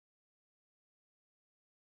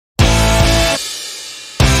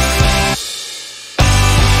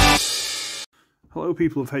Hello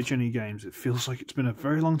people of HNE Games, it feels like it's been a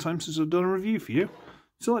very long time since I've done a review for you,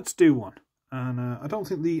 so let's do one. And I don't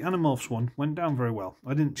think the Animorphs one went down very well.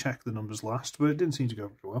 I didn't check the numbers last, but it didn't seem to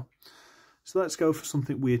go very well. So let's go for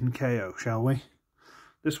something weird and KO, shall we?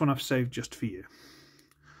 This one I've saved just for you.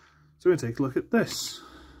 So we're going to take a look at this.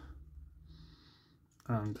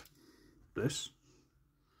 And this.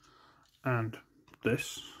 And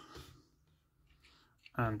this.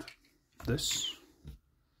 And this.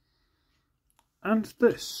 And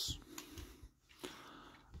this.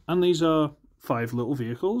 And these are 5 little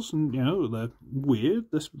vehicles, and you know, they're weird,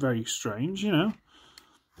 they're very strange, you know.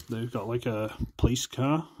 They've got like a police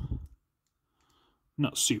car.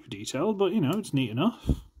 Not super detailed, but you know, it's neat enough.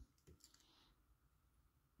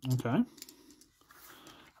 Okay.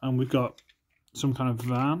 And we've got some kind of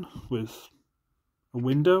van with a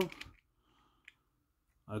window.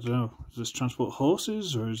 I don't know, does this transport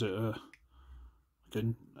horses, or is it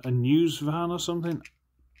a news van or something?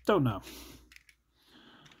 Don't know.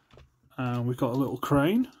 And we've got a little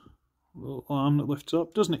crane, a little arm that lifts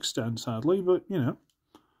up. Doesn't extend, sadly, but you know,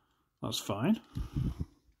 that's fine.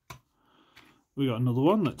 We got another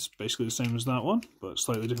one that's basically the same as that one, but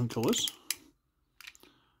slightly different colours.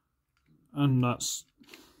 And that's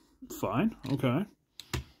fine, okay.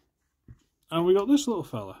 And we got this little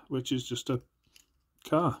fella, which is just a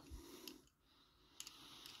car.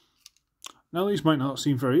 Now these might not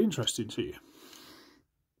seem very interesting to you,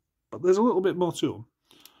 but there's a little bit more to them.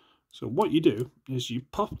 So what you do is you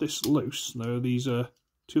pop this loose. There are these 2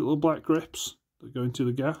 little black grips that go into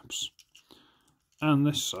the gaps. And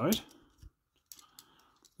this side.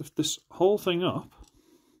 Lift this whole thing up.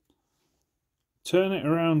 Turn it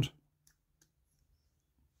around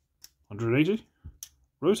 180.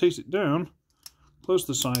 Rotate it down. Close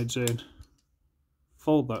the sides in.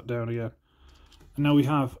 Fold that down again. And now we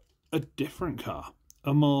have a different car.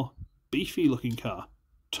 A more beefy looking car.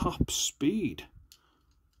 Top speed.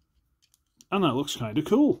 And that looks kind of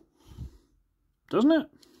cool, doesn't it?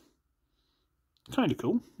 Kind of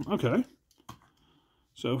cool. Okay.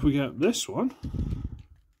 So if we get this one,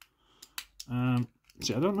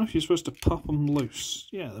 see, I don't know if you're supposed to pop them loose.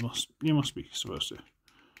 Yeah, you must be supposed to.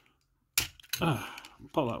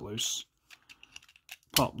 Pop that loose.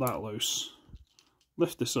 Pop that loose.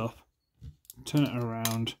 Lift this up. Turn it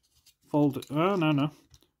around. Fold it. Oh no.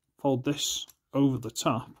 Fold this over the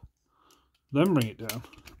top. Then bring it down.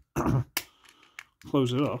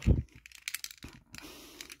 Close it up,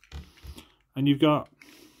 and you've got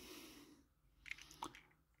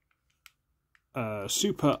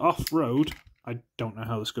super off-road. I don't know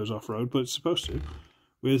how this goes off-road, but it's supposed to.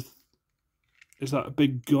 With, is that a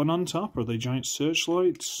big gun on top, or are they giant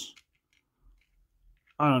searchlights?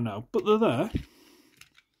 I don't know, but they're there.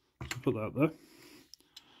 So put that there.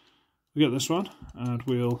 We get this one, and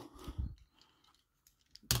we'll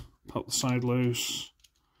pop the side loose.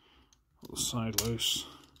 Put the side loose,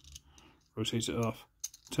 rotate it up,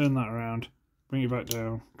 turn that around, bring it back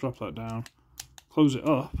down, drop that down, close it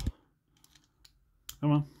up.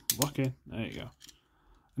 Come on, lock in. There you go.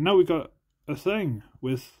 And now we've got a thing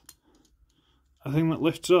with a thing that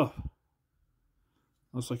lifts up.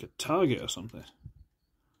 Looks like a target or something.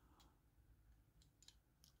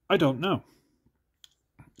 I don't know.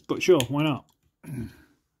 But sure, why not? Let's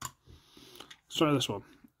try this one.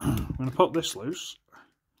 I'm going to pop this loose.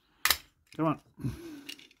 Come on.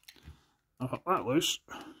 I'll pop that loose.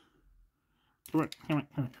 Come on. Come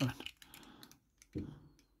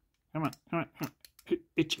on.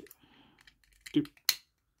 Itch it.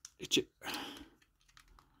 Itch it.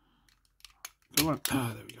 Come on.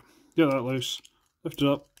 There we go. Get that loose. Lift it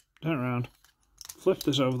up. Turn it around. Flip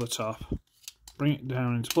this over the top. Bring it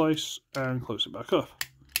down into place and close it back up.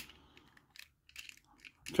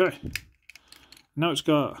 Okay. Now it's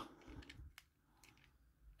got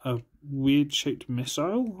a weird shaped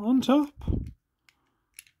missile on top,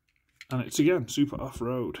 and it's again super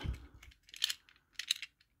off-road.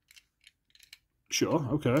 Sure,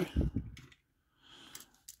 okay.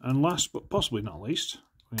 And last but possibly not least,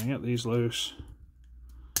 we're going to get these loose,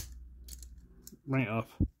 bring it up,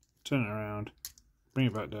 turn it around, bring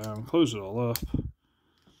it back down, close it all up,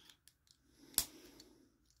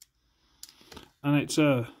 and it's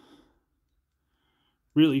a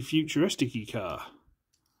really futuristic-y car.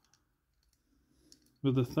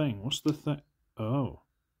 With the thing. What's the thing? Oh.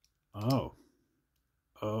 I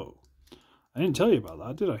didn't tell you about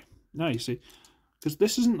that, did I? No, you see. Because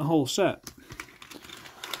this isn't the whole set.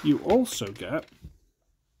 You also get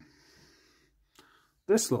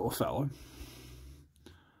this little fella.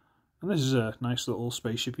 And this is a nice little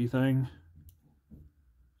spaceshipy thing.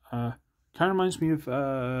 Kind of reminds me of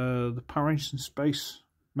the Power Rangers in Space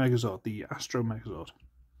Megazord, the Astro Megazord.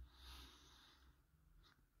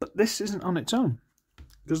 But this isn't on its own,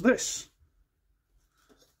 because this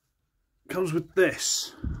comes with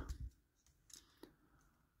this.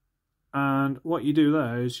 And what you do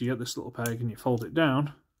there is you get this little peg and you fold it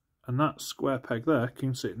down, and that square peg there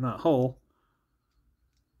can sit in that hole.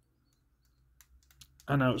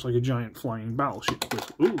 And now it's like a giant flying battleship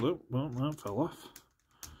with... Ooh, well, that fell off.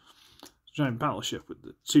 It's a giant battleship with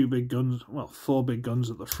the 2 big guns, well, 4 big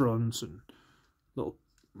guns at the front, and little,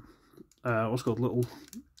 what's called little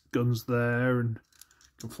guns there, and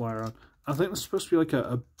can fly around. I think there's supposed to be like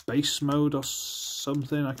a base mode or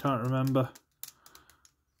something, I can't remember.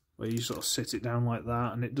 Where you sort of sit it down like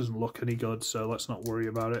that, and it doesn't look any good, so let's not worry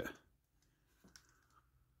about it.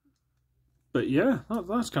 But yeah,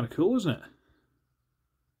 that's kind of cool, isn't it?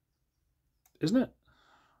 Isn't it?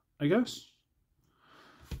 I guess.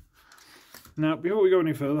 Now, before we go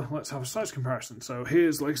any further, let's have a size comparison. So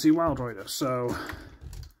here's Legacy Wild Rider. So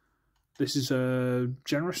this is a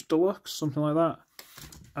Generous Deluxe, something like that.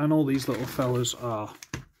 And all these little fellas are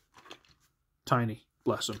tiny,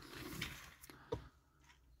 bless them.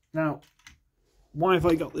 Now, why have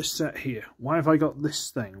I got this set here? Why have I got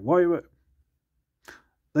this thing? Why?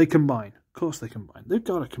 They combine. Of course they combine. They've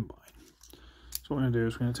got to combine. So what we're going to do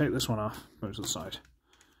is we're going to take this one off, go to the side,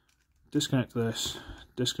 disconnect this,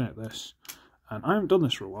 and I haven't done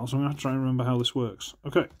this for a while, so I'm going to have to try and remember how this works.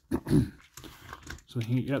 Okay, so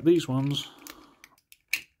you get these ones,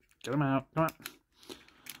 get them out, come on.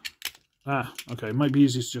 Ah, okay, it might be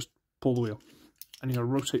easy to just pull the wheel. And you're going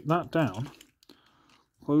to rotate that down,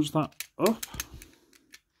 close that up,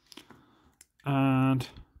 and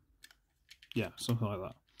yeah, something like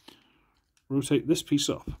that. Rotate this piece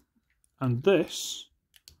up. And this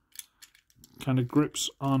kind of grips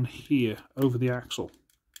on here over the axle,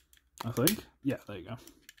 I think. Yeah, there you go.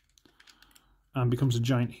 And becomes a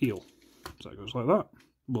giant heel. So it goes like that.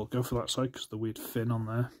 We'll go for that side because the weird fin on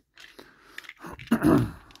there.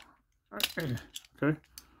 Okay.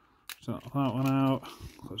 So that one out.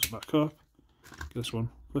 Close it back up. This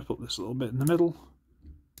one. Flip up this little bit in the middle.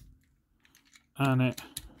 And it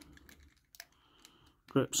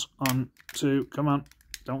grips on to... Come on.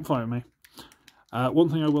 Don't fight me. One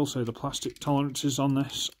thing I will say, the plastic tolerances on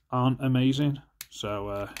this aren't amazing.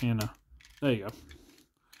 So, you know, there you go.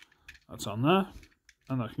 That's on there.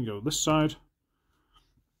 And that can go this side.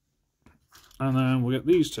 And then we'll get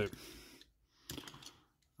these two.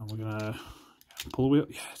 And we're going to pull the wheel.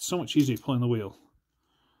 Yeah, it's so much easier pulling the wheel.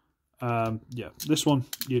 Yeah, this one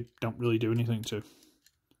you don't really do anything to.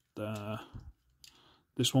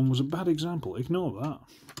 This one was a bad example. Ignore that.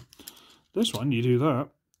 This one, you do that,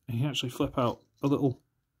 and you actually flip out a little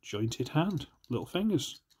jointed hand, little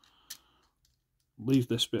fingers. Leave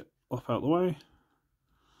this bit up out the way,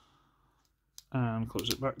 and close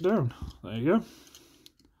it back down. There you go.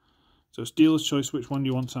 So it's dealer's choice which one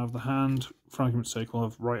you want to have the hand. For argument's sake, we'll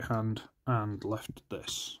have right hand and left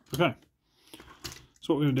this. Okay.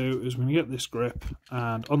 So what we're going to do is we're going to get this grip,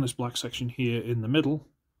 and on this black section here in the middle,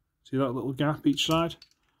 see that little gap each side?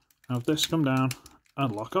 Have this come down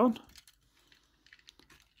and lock on.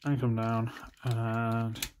 And come down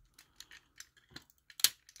and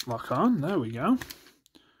lock on. There we go.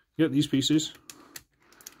 Get these pieces,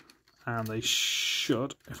 and they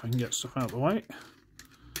should, if I can get stuff out of the way,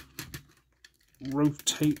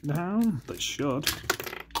 rotate down. They should.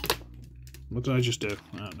 What did I just do?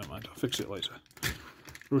 Oh, never mind. I'll fix it later.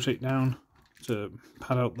 Rotate down to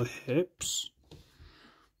pad out the hips.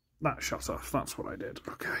 That shot off. That's what I did.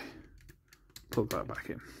 Okay. Plug that back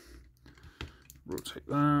in. Rotate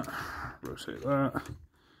that, rotate that.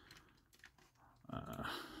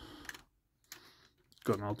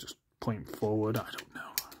 Good, and I'll just point forward. I don't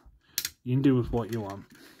know. You can do with what you want.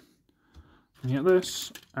 You get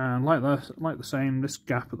this, and like the same, this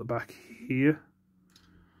gap at the back here.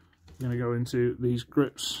 I'm going to go into these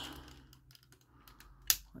grips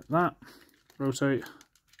like that. Rotate.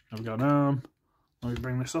 I've got an arm. Let me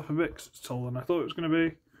bring this up a bit because it's taller than I thought it was going to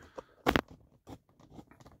be.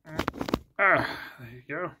 There you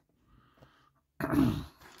go.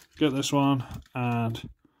 Get this one and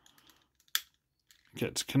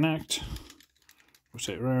get to connect.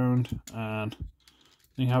 Rotate around, and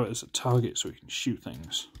then you have it as a target so you can shoot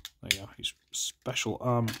things. There you go. His special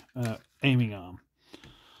arm, aiming arm.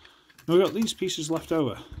 Now we've got these pieces left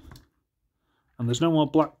over, and there's no more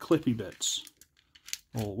black clippy bits.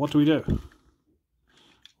 Well, what do we do?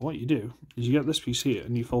 What you do is you get this piece here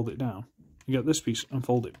and you fold it down. You get this piece and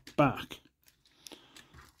fold it back.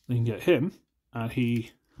 Then you can get him, and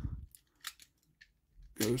he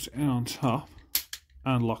goes in on top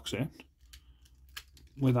and locks in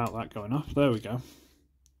without that going off. There we go.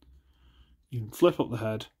 You can flip up the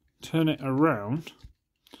head, turn it around.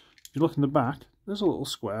 You look in the back, there's a little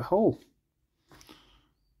square hole.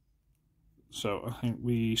 So I think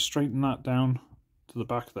we straighten that down to the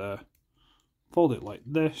back there, fold it like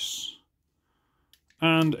this,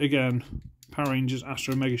 and again, Power Rangers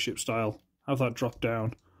Astro Mega Ship style, have that drop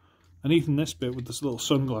down. And even this bit with this little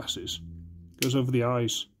sunglasses goes over the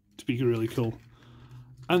eyes to be really cool.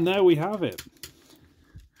 And there we have it.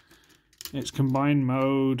 It's combined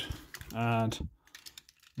mode, and I'm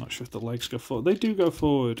not sure if the legs go forward. They do go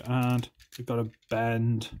forward, and they've got a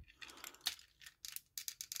bend.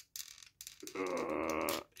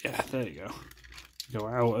 Yeah, there you go. Go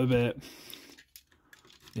out a bit.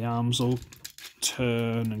 The arms will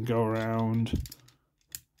turn and go around.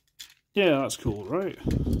 Yeah, that's cool, right?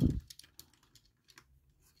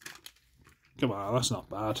 Come on, that's not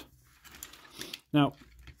bad. Now,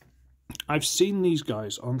 I've seen these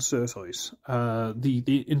guys on Surtoys,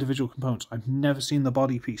 the individual components. I've never seen the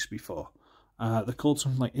body piece before. They're called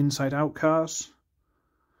something like Inside Out cars.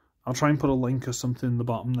 I'll try and put a link or something in the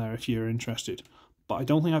bottom there if you're interested. But I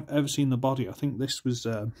don't think I've ever seen the body. I think this was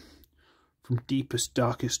from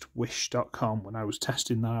deepestdarkestwish.com when I was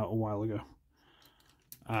testing that out a while ago.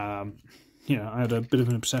 You know, I had a bit of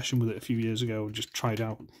an obsession with it a few years ago and just tried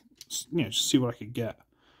out, you know, just see what I could get.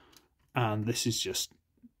 And this is just...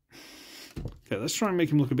 Okay, let's try and make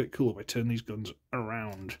him look a bit cool if I turn these guns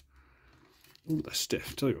around. Ooh, they're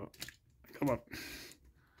stiff. Tell you what. Come on.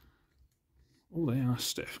 Oh, they are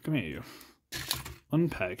stiff. Come here, you.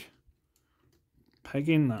 Unpeg. Peg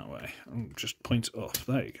in that way. And just point it up.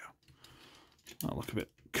 There you go. That'll look a bit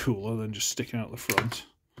cooler than just sticking out the front.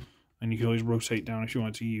 And you can always rotate down if you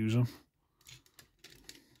want to use them.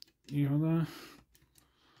 You go there.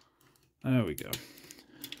 There we go.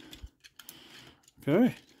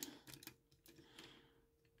 Okay.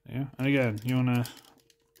 Yeah, and again,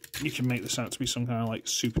 you can make this out to be some kind of like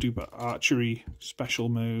super duper archery special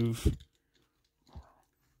move.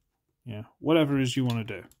 Yeah, whatever it is you want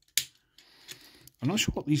to do. I'm not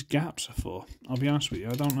sure what these gaps are for. I'll be honest with you,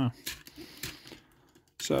 I don't know.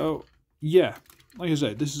 So, yeah, like I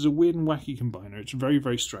said, this is a weird and wacky combiner. It's very,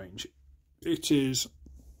 very strange. It is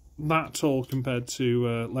that tall compared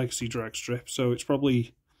to Legacy Drag Strip, so it's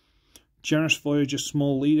probably Generous Voyager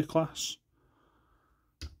small leader class.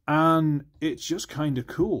 And it's just kind of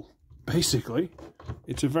cool, basically.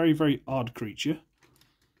 It's a very, very odd creature.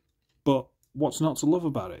 But what's not to love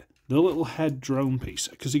about it? The little head drone piece.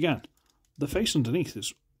 Because again, the face underneath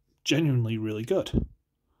is genuinely really good.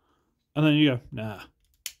 And then you go, nah,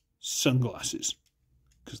 sunglasses.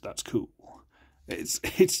 Because that's cool.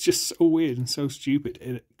 It's just so weird and so stupid.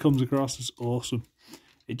 It comes across as awesome.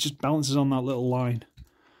 It just balances on that little line.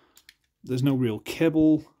 There's no real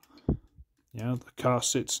kibble. Yeah, the car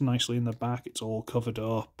sits nicely in the back. It's all covered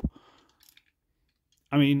up.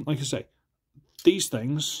 I mean, like I say, these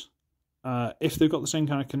things, if they've got the same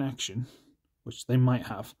kind of connection, which they might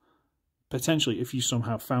have, potentially, if you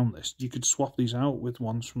somehow found this, you could swap these out with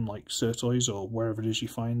ones from like Surtoys or wherever it is you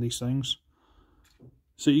find these things.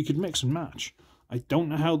 So you could mix and match. I don't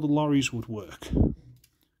know how the lorries would work,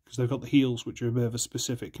 because they've got the heels, which are a bit of a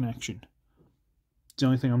specific connection. It's the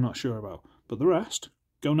only thing I'm not sure about. But the rest,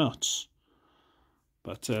 go nuts.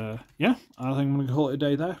 But yeah, I think I'm going to call it a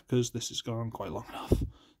day there, because this has gone on quite long enough.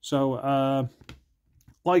 So,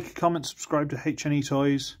 like, comment, subscribe to HNE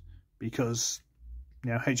Toys, because,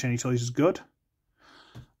 you know, HNE Toys is good.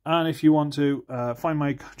 And if you want to find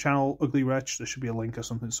my channel, Uglywretch, there should be a link or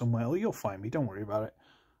something somewhere. Or you'll find me, don't worry about it.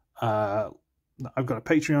 I've got a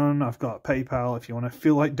Patreon, I've got a PayPal, if you want to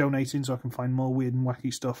feel like donating so I can find more weird and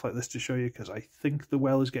wacky stuff like this to show you, because I think the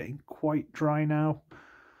well is getting quite dry now.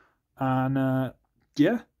 And,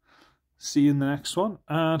 yeah, see you in the next one,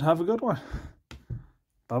 and have a good one.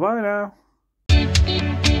 Bye-bye now.